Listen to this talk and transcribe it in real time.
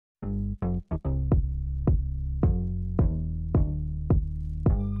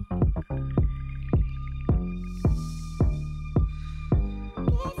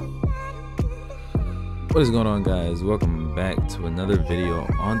What is going on, guys? Welcome back to another video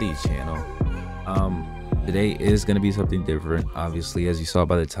on the channel. Today is going to be something different, obviously, as you saw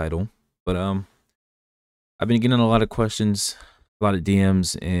by the title, but I've been getting a lot of questions, a lot of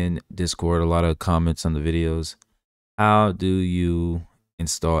DMs in Discord, a lot of comments on the videos. How do you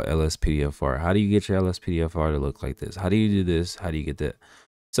install LSPDFR? How do you get your LSPDFR to look like this? How do you do this? How do you get that?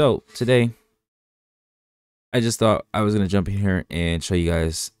 So today I just thought I was going to jump in here and show you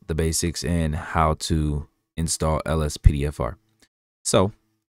guys the basics and how to install LSPDFR. So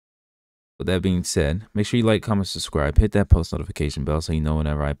with that being said, make sure you like, comment, subscribe, hit that post notification bell so you know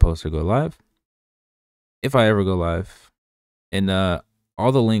whenever I post or go live, if I ever go live. And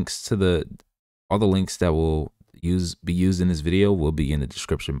all the links that will be used in this video will be in the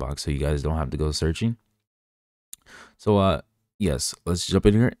description box, so you guys don't have to go searching. So yes, let's jump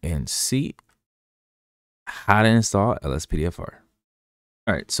in here and see how to install LSPDFR.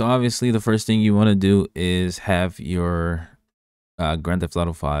 All right, so obviously the first thing you want to do is have your Grand Theft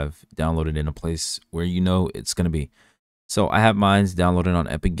Auto 5 downloaded in a place where you know it's going to be. So I have mine downloaded on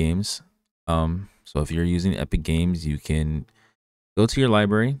Epic Games. So if you're using Epic Games, you can go to your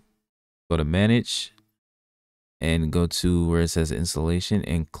library, go to Manage, and go to where it says Installation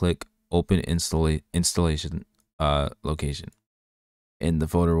and click Open Installation Location, and the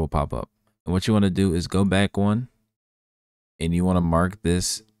folder will pop up. And what you want to do is go back one, and you want to mark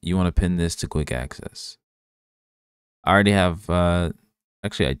this, you want to pin this to quick access. I already have,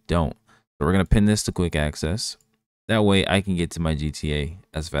 actually I don't. So we're going to pin this to quick access. That way I can get to my GTA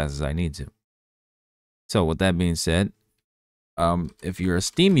as fast as I need to. So with that being said, if you're a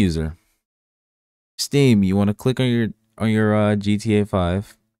Steam user, Steam, you want to click on your GTA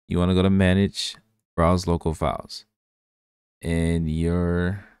 5. You want to go to Manage, Browse Local Files, and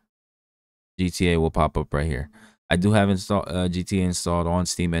your GTA will pop up right here. I do have GTA installed on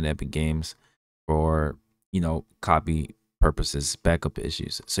Steam and Epic Games for, copy purposes, backup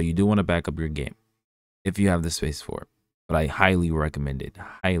issues. So you do want to back up your game if you have the space for it. But I highly recommend it.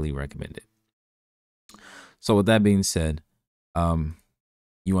 Highly recommend it. So with that being said,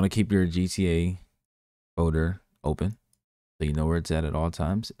 you want to keep your GTA folder open so you know where it's at all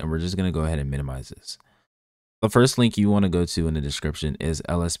times. And we're just going to go ahead and minimize this. The first link you want to go to in the description is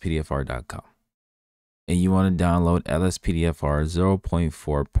lspdfr.com. And you want to download LSPDFR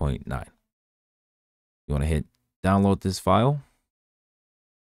 0.4.9. You want to hit download this file.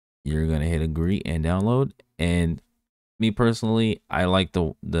 You're going to hit agree and download. And me personally, I like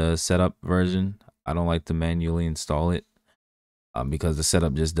the setup version. I don't like to manually install it because the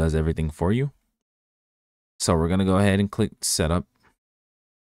setup just does everything for you. So we're going to go ahead and click setup.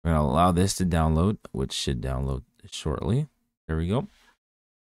 We're going to allow this to download, which should download shortly. There we go.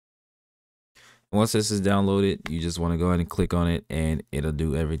 Once this is downloaded, you just want to go ahead and click on it, and it'll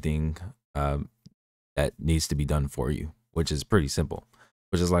do everything that needs to be done for you, which is pretty simple.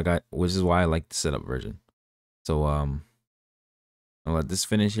 Which is why I like the setup version. So I'll let this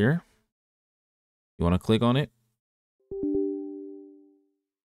finish here. You want to click on it.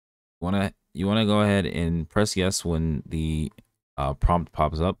 You want to go ahead and press yes when the prompt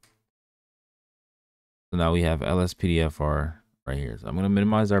pops up. So now we have LSPDFR right here. So I'm going to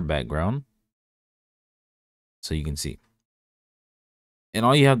minimize our background so you can see. And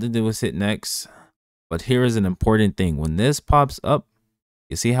all you have to do is hit next. But here is an important thing. When this pops up,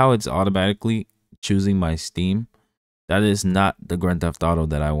 you see how it's automatically choosing my Steam? That is not the Grand Theft Auto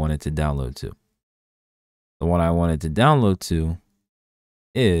that I wanted to download to. The one I wanted to download to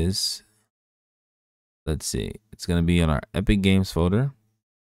is, let's see, it's going to be on our Epic Games folder.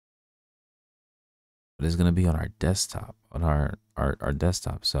 But it's going to be on our desktop, on our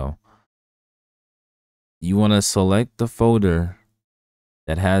desktop. So you want to select the folder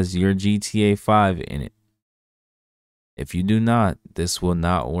that has your GTA 5 in it. If you do not, this will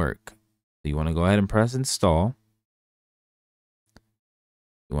not work. So you want to go ahead and press install.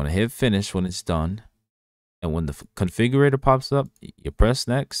 You want to hit finish when it's done. And when the configurator pops up, you press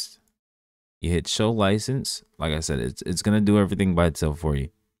next. You hit show license. Like I said, it's going to do everything by itself for you.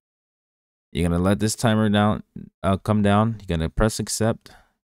 You're going to let this timer come down. You're going to press accept.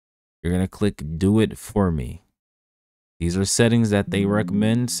 You're going to click do it for me. These are settings that they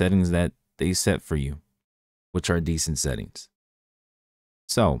recommend, settings that they set for you, which are decent settings.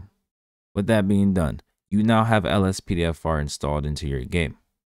 So with that being done, you now have LSPDFR installed into your game.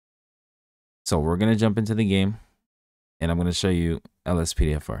 So we're going to jump into the game, and I'm going to show you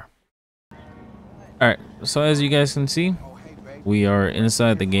LSPDFR. All right, so as you guys can see, we are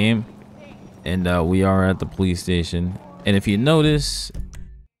inside the game, and we are at the police station. And if you notice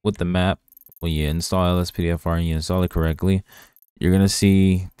with the map, when you install LSPDFR and you install it correctly, you're gonna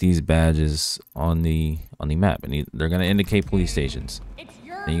see these badges on the map, and they're gonna indicate police stations.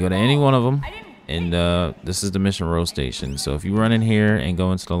 And you go to any one of them, and this is the Mission Row station. So if you run in here and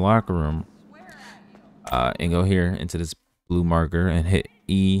go into the locker room, and go here into this blue marker and hit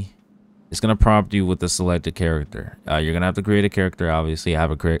E, it's gonna prompt you with the selected character. You're gonna have to create a character. Obviously, I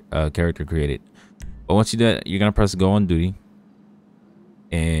have a character created, but once you do that, you're gonna press go on duty,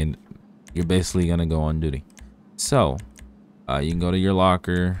 and you're basically gonna go on duty. So you can go to your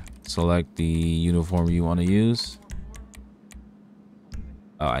locker, select the uniform you want to use.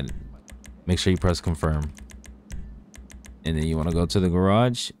 Make sure you press confirm, and then you want to go to the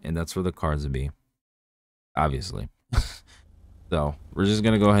garage, and that's where the cars will be, obviously. So we're just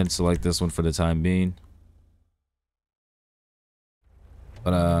gonna go ahead and select this one for the time being.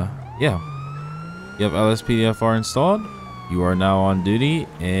 But yeah, you have LSPDFR installed. You are now on duty,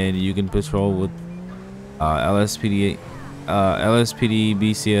 and you can patrol with LSPD,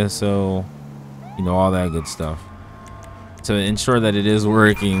 BCSO, you know, all that good stuff. To ensure that it is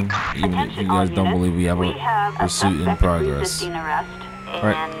working, even if you guys don't believe we have a pursuit in progress.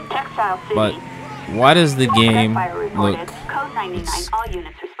 Right. But why does the game look...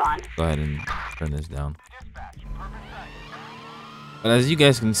 Go ahead and turn this down. But as you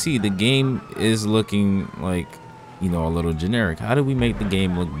guys can see, the game is looking like, you know, a little generic. How do we make the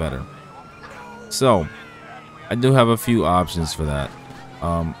game look better? So I do have a few options for that.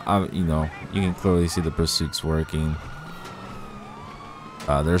 You know, you can clearly see the pursuits working.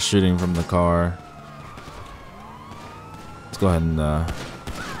 They're shooting from the car. Let's go ahead and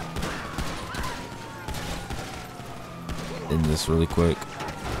end this really quick.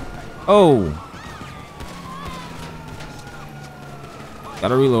 Oh,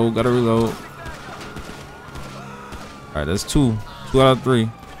 gotta reload, gotta reload. All right, that's two out of three.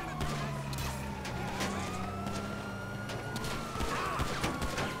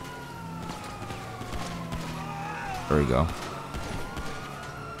 There we go.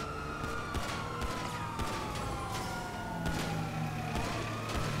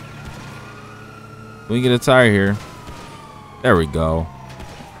 We get a tire here. There we go.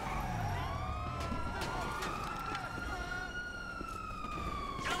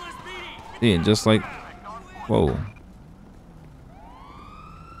 Yeah, just like, whoa.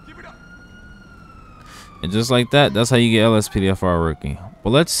 And just like that, that's how you get LSPDFR working. But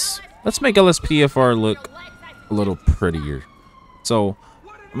let's make LSPDFR look a little prettier. So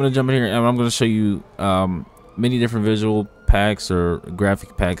I'm gonna jump in here and I'm gonna show you many different visual packs or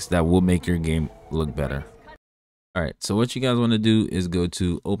graphic packs that will make your game look better. All right, so what you guys want to do is go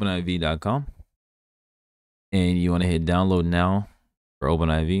to OpenIV.com, and you want to hit download now for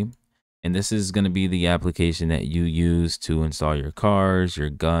OpenIV. And this is going to be the application that you use to install your cars, your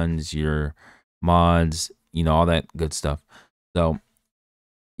guns, your mods, you know, all that good stuff. So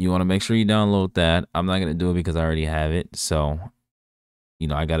you want to make sure you download that. I'm not going to do it because I already have it. So, you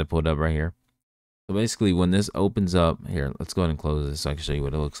know, I got it pulled up right here. So basically when this opens up here, let's go ahead and close this so I can show you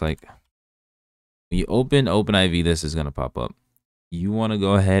what it looks like. When you open OpenIV, this is going to pop up. You want to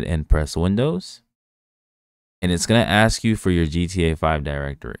go ahead and press Windows, and it's going to ask you for your GTA 5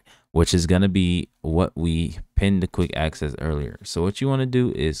 directory, which is going to be what we pinned to quick access earlier. So what you want to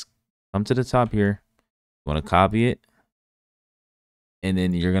do is come to the top here. You want to copy it, and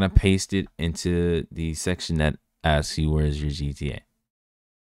then you're going to paste it into the section that asks you where's your GTA.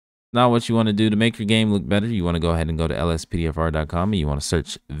 Now what you want to do to make your game look better, you want to go ahead and go to lspdfr.com, and you want to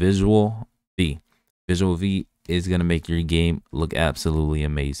search Visual V. Visual V is going to make your game look absolutely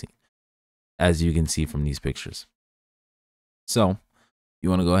amazing, as you can see from these pictures. So you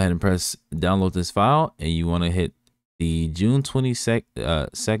want to go ahead and press download this file, and you want to hit the June 22nd,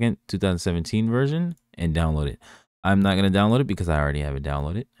 2017 version and download it. I'm not going to download it because I already have it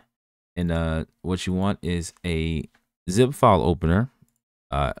downloaded. And what you want is a zip file opener.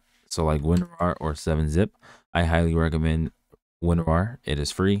 So like WinRAR or 7-zip. I highly recommend WinRAR. It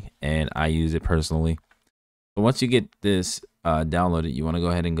is free and I use it personally. So once you get this downloaded, you want to go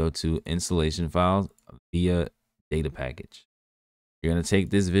ahead and go to installation files via data package. You're going to take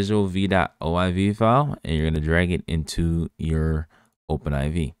this visual v.oiv file and you're going to drag it into your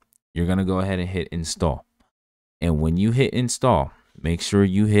OpenIV. You're going to go ahead and hit install. And when you hit install, make sure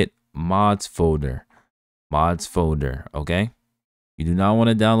you hit mods folder, okay? You do not want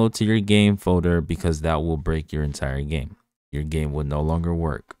to download to your game folder because that will break your entire game. Your game will no longer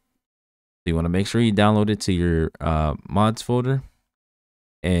work. So you want to make sure you download it to your mods folder.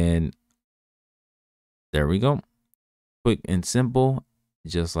 And there we go. Quick and simple,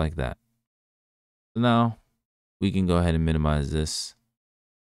 just like that. So now we can go ahead and minimize this.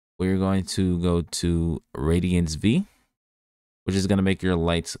 We're going to go to Radiance V. which is going to make your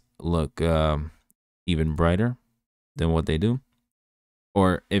lights look even brighter than what they do.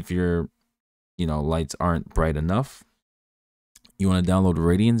 Or if your lights aren't bright enough, you want to download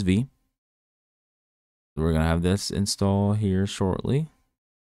Radiance V. We're going to have this install here shortly.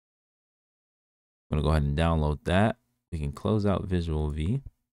 I'm going to go ahead and download that. We can close out Visual V.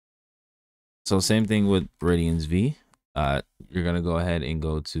 So same thing with Radiance V. You're going to go ahead and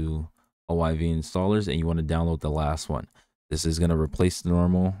go to OYV installers, and you want to download the last one. This is going to replace the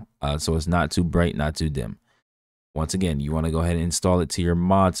normal, so it's not too bright, not too dim. Once again, you want to go ahead and install it to your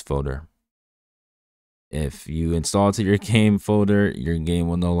mods folder. If you install it to your game folder, your game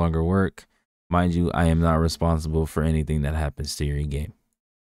will no longer work. Mind you, I am not responsible for anything that happens to your game.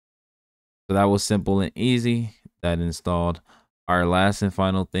 So that was simple and easy. That installed. Our last and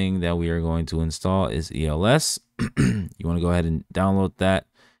final thing that we are going to install is ELS. You want to go ahead and download that,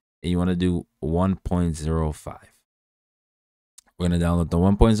 and you want to do 1.05. We're going to download the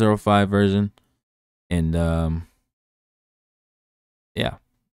 1.05 version, and yeah.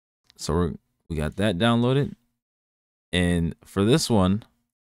 So we got that downloaded, and for this one,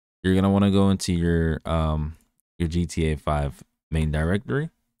 you're gonna want to go into your GTA 5 main directory.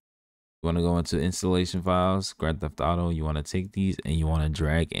 You want to go into installation files, Grand Theft Auto. You want to take these and you want to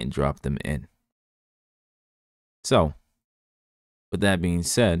drag and drop them in. So, with that being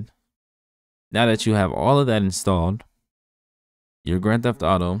said, now that you have all of that installed, your Grand Theft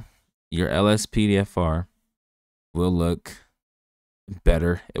Auto, your LSPDFR will look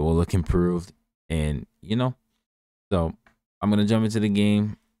better. It will look improved, and so I'm gonna jump into the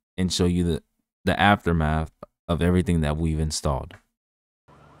game and show you the aftermath of everything that we've installed.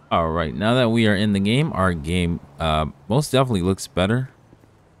 All right, now that we are in the game, our game most definitely looks better.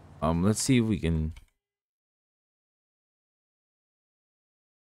 Let's see if we can.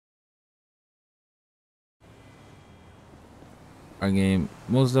 Our game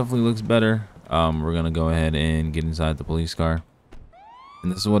most definitely looks better. We're gonna go ahead and get inside the police car,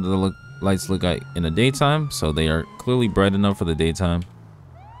 and this is what the lights look like in the daytime. So they are clearly bright enough for the daytime.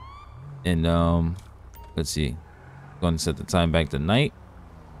 And let's see, I'm going to set the time back to night.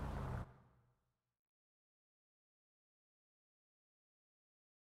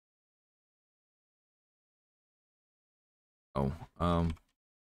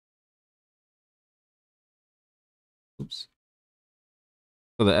 Oops.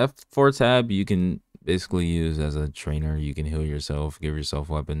 So the F4 tab you can basically use as a trainer. You can heal yourself, give yourself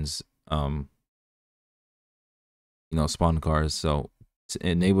weapons, spawn cars. So to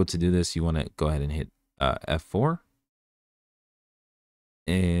enable to do this, you want to go ahead and hit F4,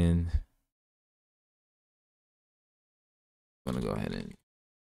 and I'm gonna go ahead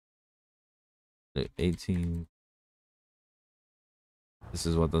and 18. This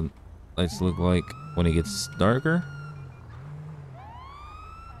is what the lights look like when it gets darker.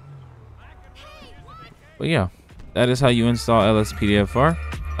 But yeah, that is how you install LSPDFR.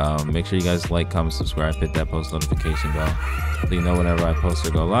 Make sure you guys like, comment, subscribe, hit that post notification bell so you know whenever I post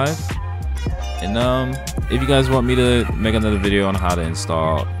or go live. And if you guys want me to make another video on how to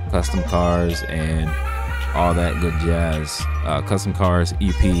install custom cars and all that good jazz, custom cars,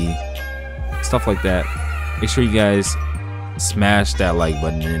 EP, stuff like that, make sure you guys smash that like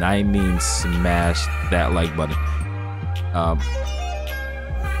button, and I mean smash that like button.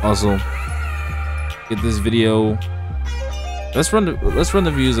 Also, get this video. Let's run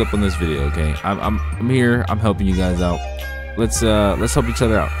the views up on this video, okay? I'm here. I'm helping you guys out. Let's help each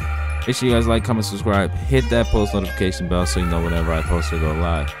other out. Make sure you guys like, comment, subscribe, hit that post notification bell so you know whenever I post or go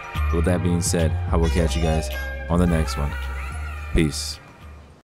live. With that being said, I will catch you guys on the next one. Peace.